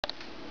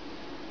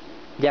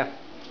Ya.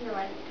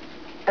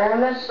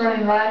 Hola, soy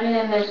Mari.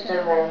 En este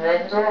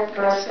momento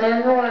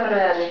procedo a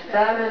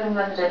realizar el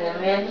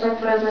mantenimiento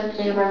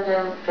preventivo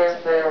del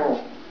CPU.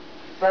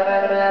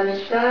 Para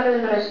realizar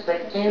el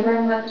respectivo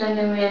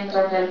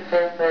mantenimiento del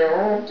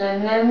CPU,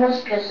 tenemos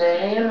que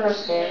seguir los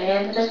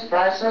siguientes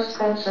pasos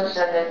con sus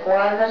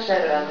adecuadas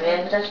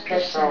herramientas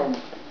que son: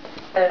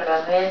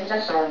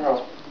 herramientas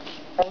 1.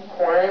 Un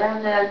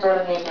juego de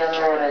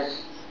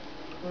atornilladores.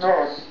 2.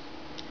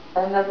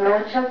 Una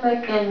brocha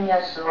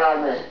pequeña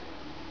suave.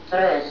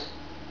 3.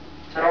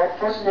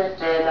 Trozos de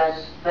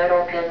telas,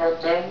 pero que no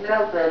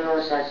tenga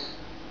pelusas.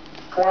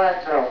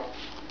 4.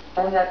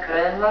 Una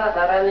crema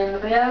para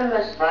limpiar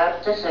las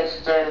partes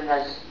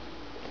externas.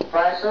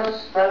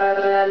 Pasos: para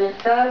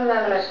realizar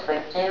la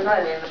respectiva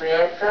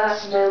limpieza,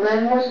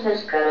 debemos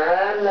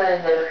descargar la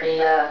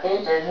energía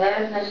y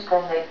tener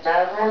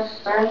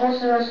desconectados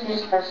todos los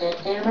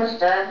dispositivos,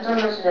 tanto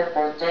los de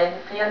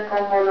potencia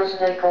como los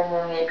de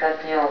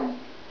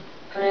comunicación.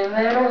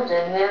 Primero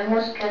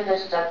tenemos que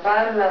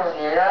destapar la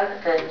unidad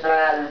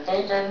central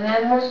y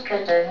tenemos que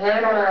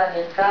tener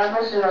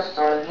organizados los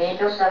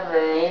tornillos a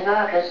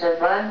medida que se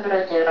van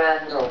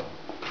retirando.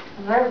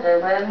 No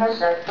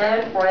debemos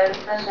hacer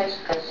fuerzas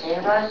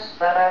excesivas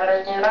para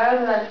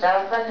retirar la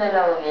tapa de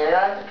la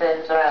unidad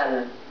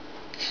central.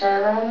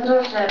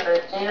 Segundo, se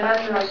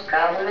retiran los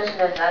cables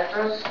de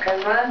datos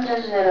que van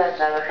desde la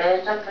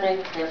tarjeta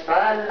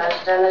principal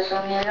hasta las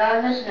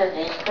unidades de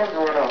disco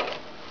duro.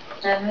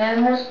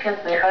 Tenemos que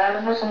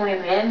fijarnos muy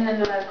bien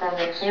en la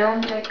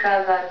conexión de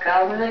cada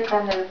cable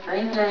con el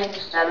fin de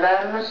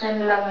instalarlos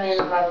en la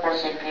misma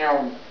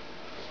posición.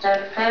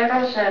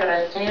 Tercero, se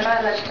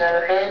retiran las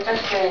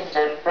tarjetas de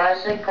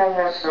interfase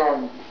como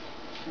son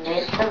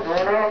disco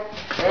duro,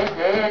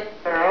 CD,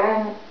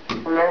 ROM,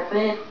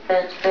 floppy,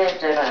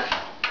 etc.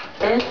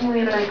 Es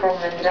muy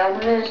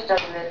recomendable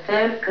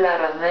establecer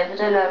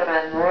claramente la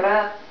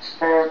ranura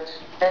spot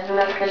en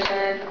la que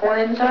se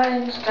encuentra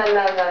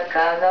instalada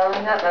cada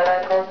una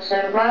para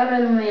conservar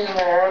el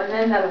mismo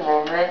orden al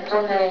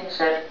momento de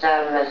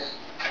insertarlas.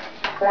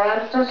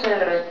 Cuarto, se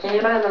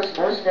retira los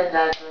bus de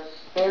datos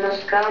y los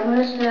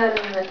cables de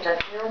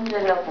alimentación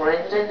de la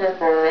fuente de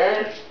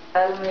poder.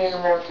 Al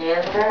mismo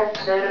tiempo,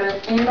 se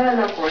retira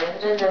la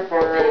fuente de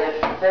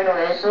poder, pero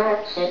eso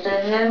sí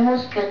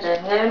tenemos que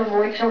tener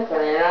mucho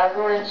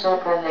cuidado en sus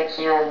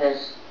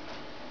conexiones.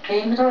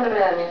 Quinto,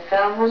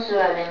 realizamos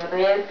la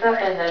limpieza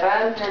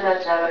general de la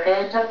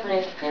tarjeta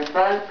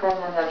principal con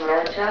una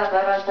brocha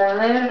para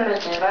poder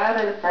retirar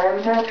el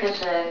polvo que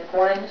se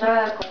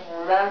encuentra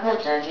acumulado,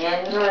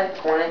 teniendo en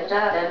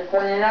cuenta el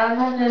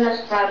cuidado de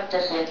las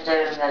partes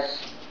internas.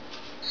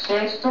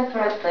 Sexto,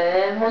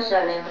 procedemos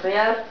a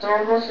limpiar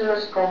todos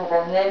los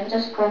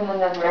componentes con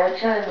una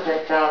brocha.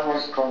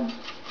 Empezamos con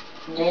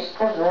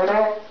disco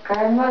duro,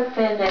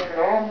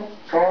 CD-ROM,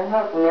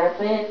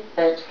 floppy,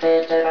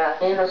 etc.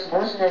 Y los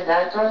bus de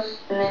datos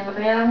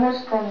limpiamos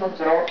con un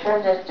trozo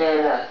de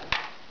tela.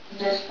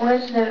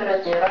 Después de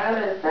retirar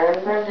el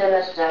polvo de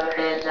las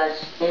tarjetas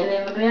y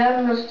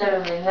limpiar los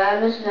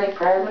terminales de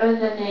cobre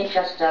de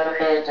dichas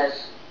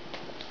tarjetas,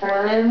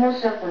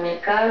 podemos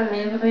aplicar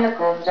limpia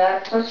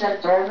contactos a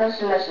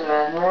todas las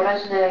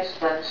ranuras de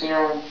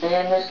expansión y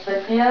en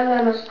especial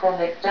a los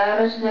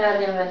conectores de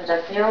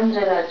alimentación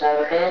de la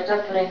tarjeta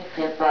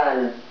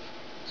principal.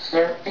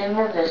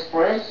 Séptimo,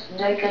 después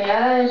de que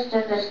ya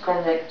esté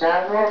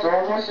desconectado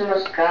todos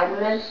los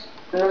cables,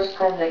 los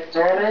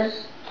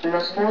conectores,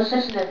 los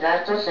buses de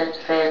datos,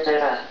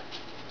 etc.,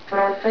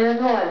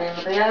 procedo a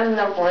limpiar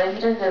la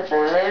fuente de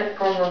poder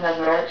con una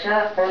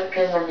brocha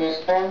porque no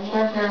dispongo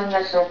de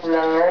una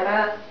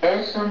sopladora.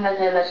 Es una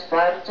de las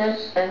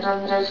partes en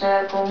donde se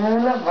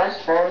acumula más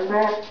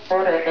polvo,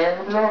 por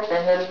ejemplo,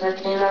 en el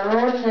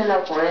ventilador de la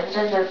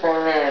fuente de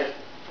poder.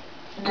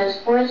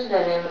 Después de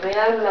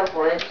limpiar la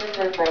fuente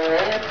de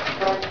poder,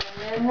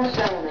 procedemos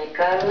a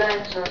ubicarla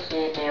en su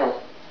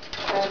sitio.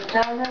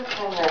 Octavo,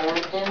 como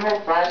último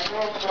paso,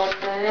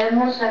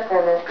 procedemos a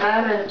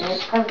colocar el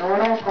disco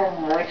duro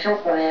con mucho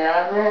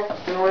cuidado,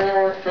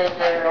 luego el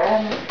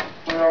CD-ROM,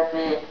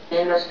 floppy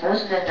y los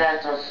bus de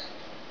datos.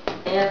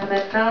 Y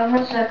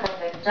empezamos a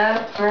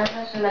conectar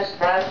todas las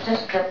partes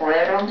que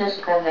fueron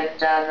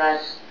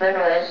desconectadas,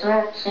 pero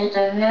eso sí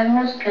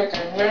tenemos que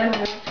tener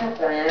mucho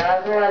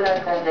cuidado a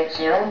la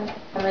conexión,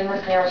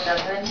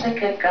 minuciosamente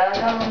que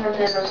cada uno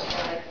de los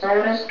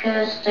conectores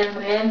que estén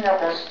bien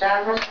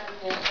ajustados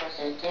al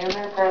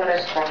dispositivo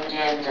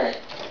correspondiente.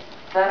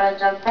 Para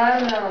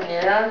tapar la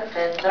unidad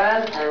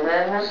central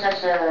debemos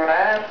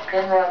asegurar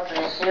que no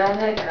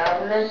aprisione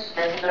cables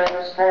entre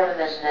los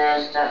bordes de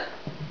esta.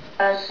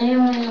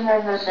 Asimismo,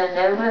 no se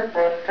debe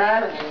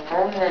forzar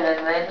ningún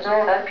elemento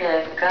a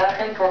que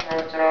encaje con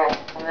otro.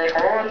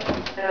 Mejor,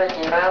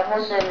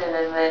 retiramos el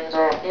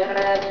elemento y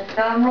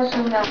realizamos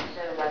una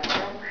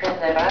observación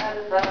general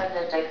para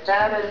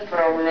detectar el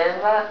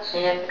problema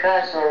si en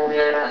caso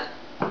hubiera.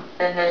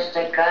 En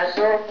este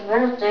caso,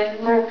 no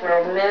tengo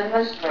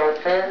problemas,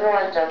 procedo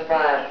a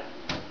tapar.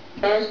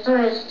 Esto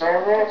es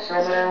todo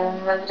sobre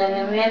un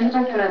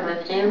mantenimiento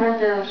preventivo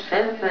del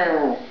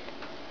CPU.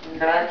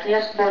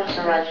 Gracias por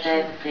su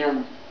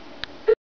atención.